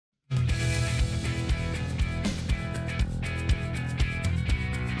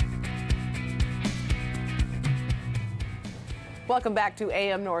Welcome back to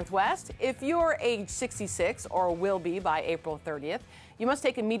AM Northwest. If you're age 66 or will be by April 30th, you must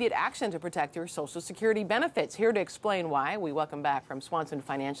take immediate action to protect your Social Security benefits. Here to explain why, we welcome back from Swanson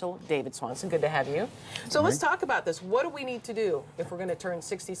Financial, David Swanson. Good to have you. So let's talk about this. What do we need to do if we're going to turn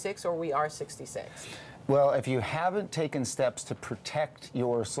 66 or we are 66? Well, if you haven't taken steps to protect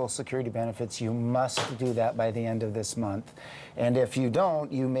your Social Security benefits, you must do that by the end of this month. And if you don't,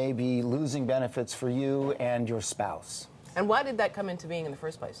 you may be losing benefits for you and your spouse. And why did that come into being in the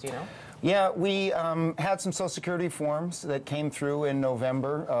first place? Do you know? Yeah, we had some Social Security reforms that came through in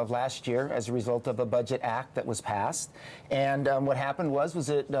November of last year as a result of a budget act that was passed. And what happened was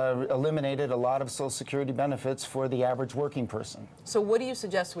it eliminated a lot of Social Security benefits for the average working person. So what do you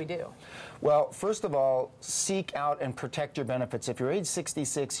suggest we do? Well, first of all, seek out and protect your benefits. If you're age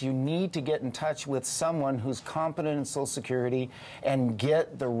 66, you need to get in touch with someone who's competent in Social Security and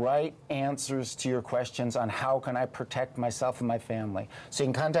get the right answers to your questions on how can I protect myself and my family. So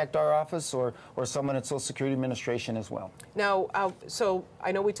you can contact our office or someone at Social Security Administration as well. Now, so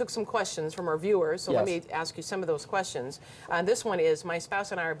I know we took some questions from our viewers, so Yes. let me ask you some of those questions. This one is, my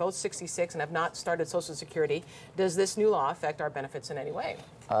spouse and I are both 66 and have not started Social Security. Does this new law affect our benefits in any way?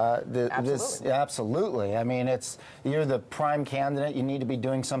 Absolutely. I mean, you're the prime candidate. You need to be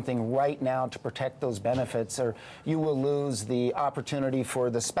doing something right now to protect those benefits, or you will lose the opportunity for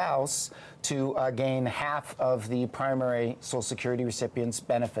the spouse to gain half of the primary Social Security recipient's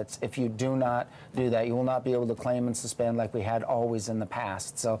benefits. If you do not do that, you will not be able to claim and suspend like we had always in the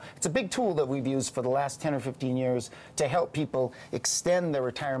past. So it's a big tool that we've used for the last 10 or 15 years to help people extend their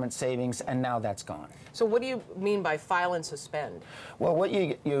retirement savings, and now that's gone. So what do you mean by file and suspend? Well, what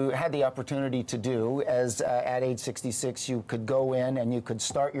you had the opportunity to do as at age 66, you could go in and you could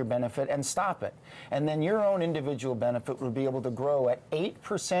start your benefit and stop it. And then your own individual benefit would be able to grow at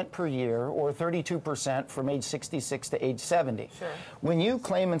 8% per year or 32% from age 66 to age 70. Sure. When you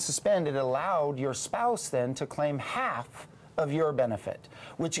claim and suspend, it allowed your spouse then to claim half of your benefit,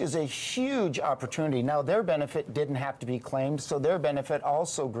 which is a huge opportunity. Now, their benefit didn't have to be claimed, so their benefit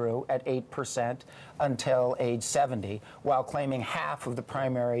also grew at 8% until age 70, while claiming half of the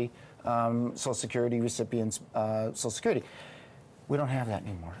primary Social Security recipient's Social Security. We don't have that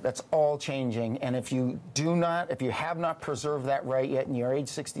anymore. That's all changing, and if you have not preserved that right yet and you're age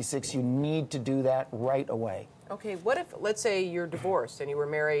 66, you need to do that right away. Okay, what if, let's say you're divorced and you were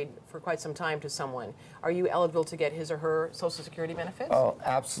married for quite some time to someone. Are you eligible to get his or her Social Security benefits? Oh,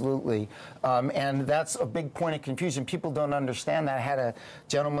 absolutely. And that's a big point of confusion. People don't understand that. I had a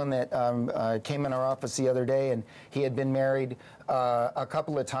gentleman that came in our office the other day, and he had been married a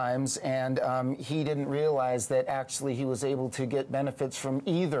couple of times, and he didn't realize that actually he was able to get benefits from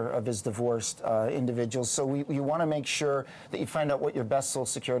either of his divorced individuals. So you want to make sure that you find out what your best Social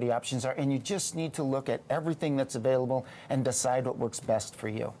Security options are, and you just need to look at everything that's available and decide what works best for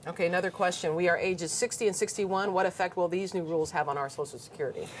you. Okay, another question. We are ages 60 and 61. What effect will these new rules have on our Social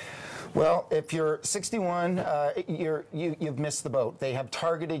Security? Well, if you're 61, you've missed the boat. They have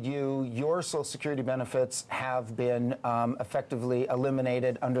targeted you. Your Social Security benefits have been effectively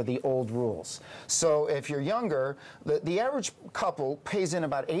eliminated under the old rules. So if you're younger, the average couple pays in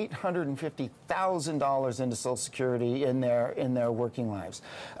about $850,000 into Social Security in their working lives.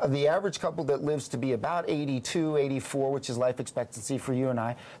 The average couple that lives to be about 82, 84, which is life expectancy for you and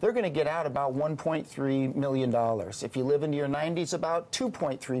I, they're going to get out about $1.3 million. If you live into your 90s, about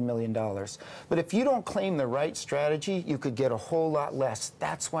 $2.3 million. But if you don't claim the right strategy, you could get a whole lot less.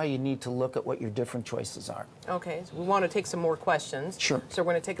 That's why you need to look at what your different choices are. Okay, so we want to take some more questions. Sure. So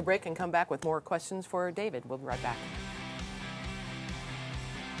we're going to take a break and come back with more questions for David. We'll be right back.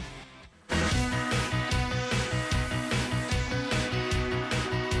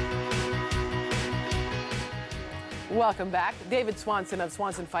 Welcome back. David Swanson of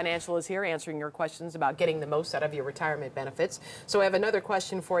Swanson Financial is here answering your questions about getting the most out of your retirement benefits. So I have another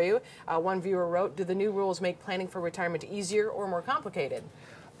question for you. One viewer wrote, do the new rules make planning for retirement easier or more complicated?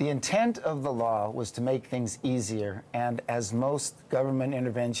 The intent of the law was to make things easier, and as most government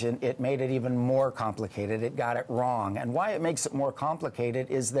intervention, it made it even more complicated. It got it wrong. And why it makes it more complicated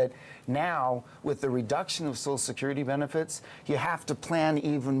is that now, with the reduction of Social Security benefits, you have to plan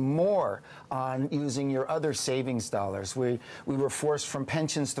even more on using your other savings dollars. We were forced from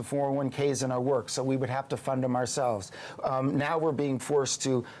pensions to 401ks in our work, so we would have to fund them ourselves. Now we're being forced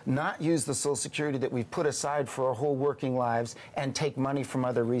to not use the Social Security that we've put aside for our whole working lives and take money from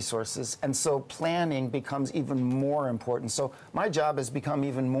other resources. And so planning becomes even more important. So my job has become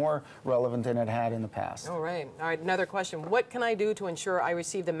even more relevant than it had in the past. All right. All right. Another question. What can I do to ensure I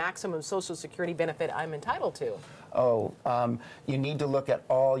receive the maximum Social Security benefit I'm entitled to? You need to look at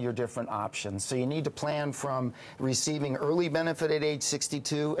all your different options. So you need to plan from receiving early benefit at age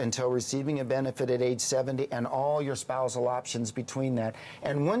 62 until receiving a benefit at age 70 and all your spousal options between that.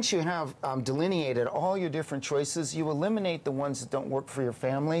 And once you have delineated all your different choices, you eliminate the ones that don't work for your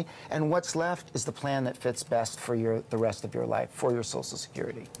family, and what's left is the plan that fits best for the rest of your life, for your Social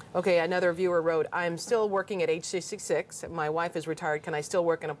Security. Okay, another viewer wrote, I'm still working at age 66. My wife is retired. Can I still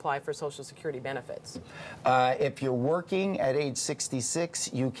work and apply for Social Security benefits? If you're working at age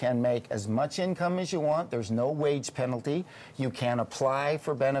 66, you can make as much income as you want. There's no wage penalty. You can apply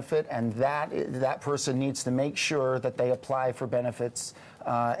for benefit, and that person needs to make sure that they apply for benefits,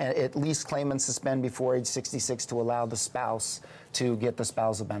 and at least claim and suspend before age 66 to allow the spouse to get the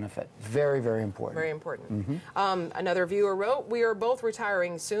spousal benefit. Very, very important. Very important. Another viewer wrote, we are both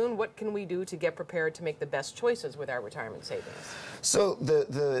retiring soon. What can we do to get prepared to make the best choices with our retirement savings? So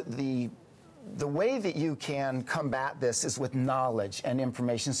the way that you can combat this is with knowledge and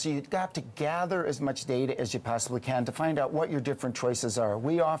information. So you've got to gather as much data as you possibly can to find out what your different choices are.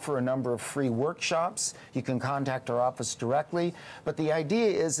 We offer a number of free workshops. You can contact our office directly. But the idea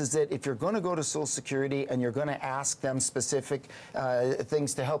is that if you're going to go to Social Security and you're going to ask them specific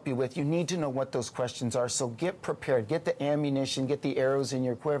things to help you with, you need to know what those questions are. So get prepared. Get the ammunition, get the arrows in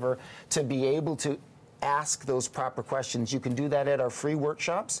your quiver to be able to ask those proper questions. You can do that at our free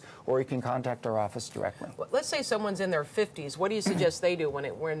workshops, or you can contact our office directly. Well, let's say someone's in their 50s. What do you suggest they do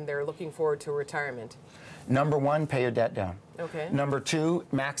when they're looking forward to retirement? Number one, pay your debt down. Okay. Number two,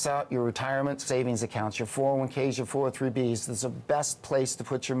 max out your retirement savings accounts, your 401ks, your 403bs. This is the best place to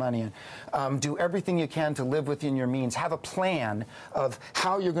put your money in. Do everything you can to live within your means. Have a plan of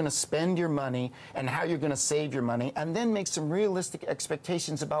how you're going to spend your money and how you're going to save your money, and then make some realistic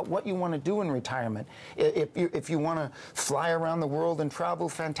expectations about what you want to do in retirement. If you want to fly around the world and travel,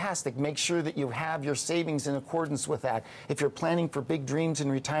 fantastic. Make sure that you have your savings in accordance with that. If you're planning for big dreams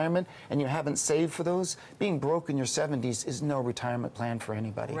in retirement and you haven't saved for those, being broke in your 70s is no retirement plan for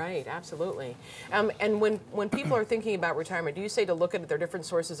anybody. Right, absolutely. And when people are thinking about retirement, do you say to look at their different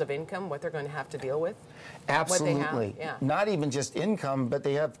sources of income, what they're going to have to deal with? Absolutely. Yeah. Not even just income, but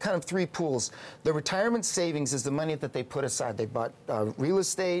they have kind of three pools. The retirement savings is the money that they put aside. They bought real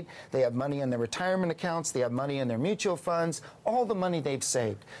estate, they have money in their retirement accounts, they have money in their mutual funds, all the money they've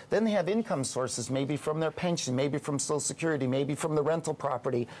saved. Then they have income sources, maybe from their pension, maybe from Social Security, maybe from the rental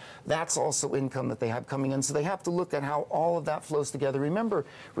property. That's also income that they have coming in. So they have to look at how all of that flows together. Remember,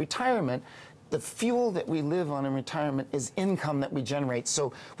 retirement, the fuel that we live on in retirement is income that we generate.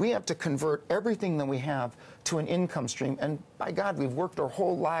 So we have to convert everything that we have to an income stream. And by God, we've worked our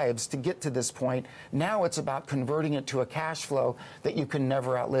whole lives to get to this point. Now it's about converting it to a cash flow that you can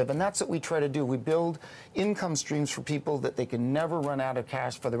never outlive. And that's what we try to do. We build income streams for people that they can never run out of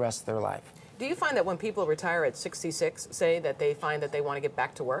cash for the rest of their life. Do you find that when people retire at 66, say that they find that they want to get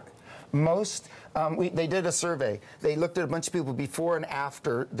back to work? Most, they did a survey. They looked at a bunch of people before and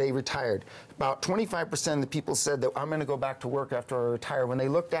after they retired. About 25% of the people said that I'm going to go back to work after I retire. When they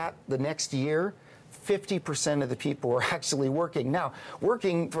looked at the next year, 50% of the people were actually working. Now,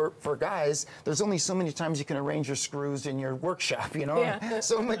 working for guys, there's only so many times you can arrange your screws in your workshop, you know? Yeah.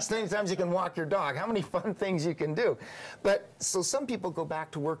 So many times you can walk your dog. How many fun things you can do. But so some people go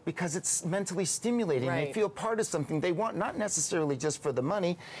back to work because it's mentally stimulating. Right. They feel part of something they want, not necessarily just for the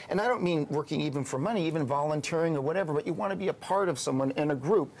money. And I don't mean working even for money, even volunteering or whatever, but you want to be a part of someone in a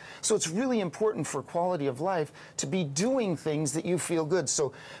group. So it's really important for quality of life to be doing things that you feel good.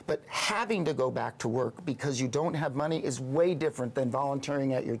 So, but having to go back to work because you don't have money is way different than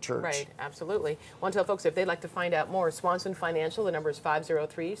volunteering at your church. Right, absolutely. I want to tell folks if they'd like to find out more, Swanson Financial, the number is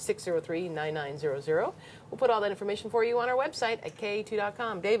 503-603-9900. We'll put all that information for you on our website at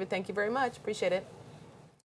KA2.com. David, thank you very much. Appreciate it.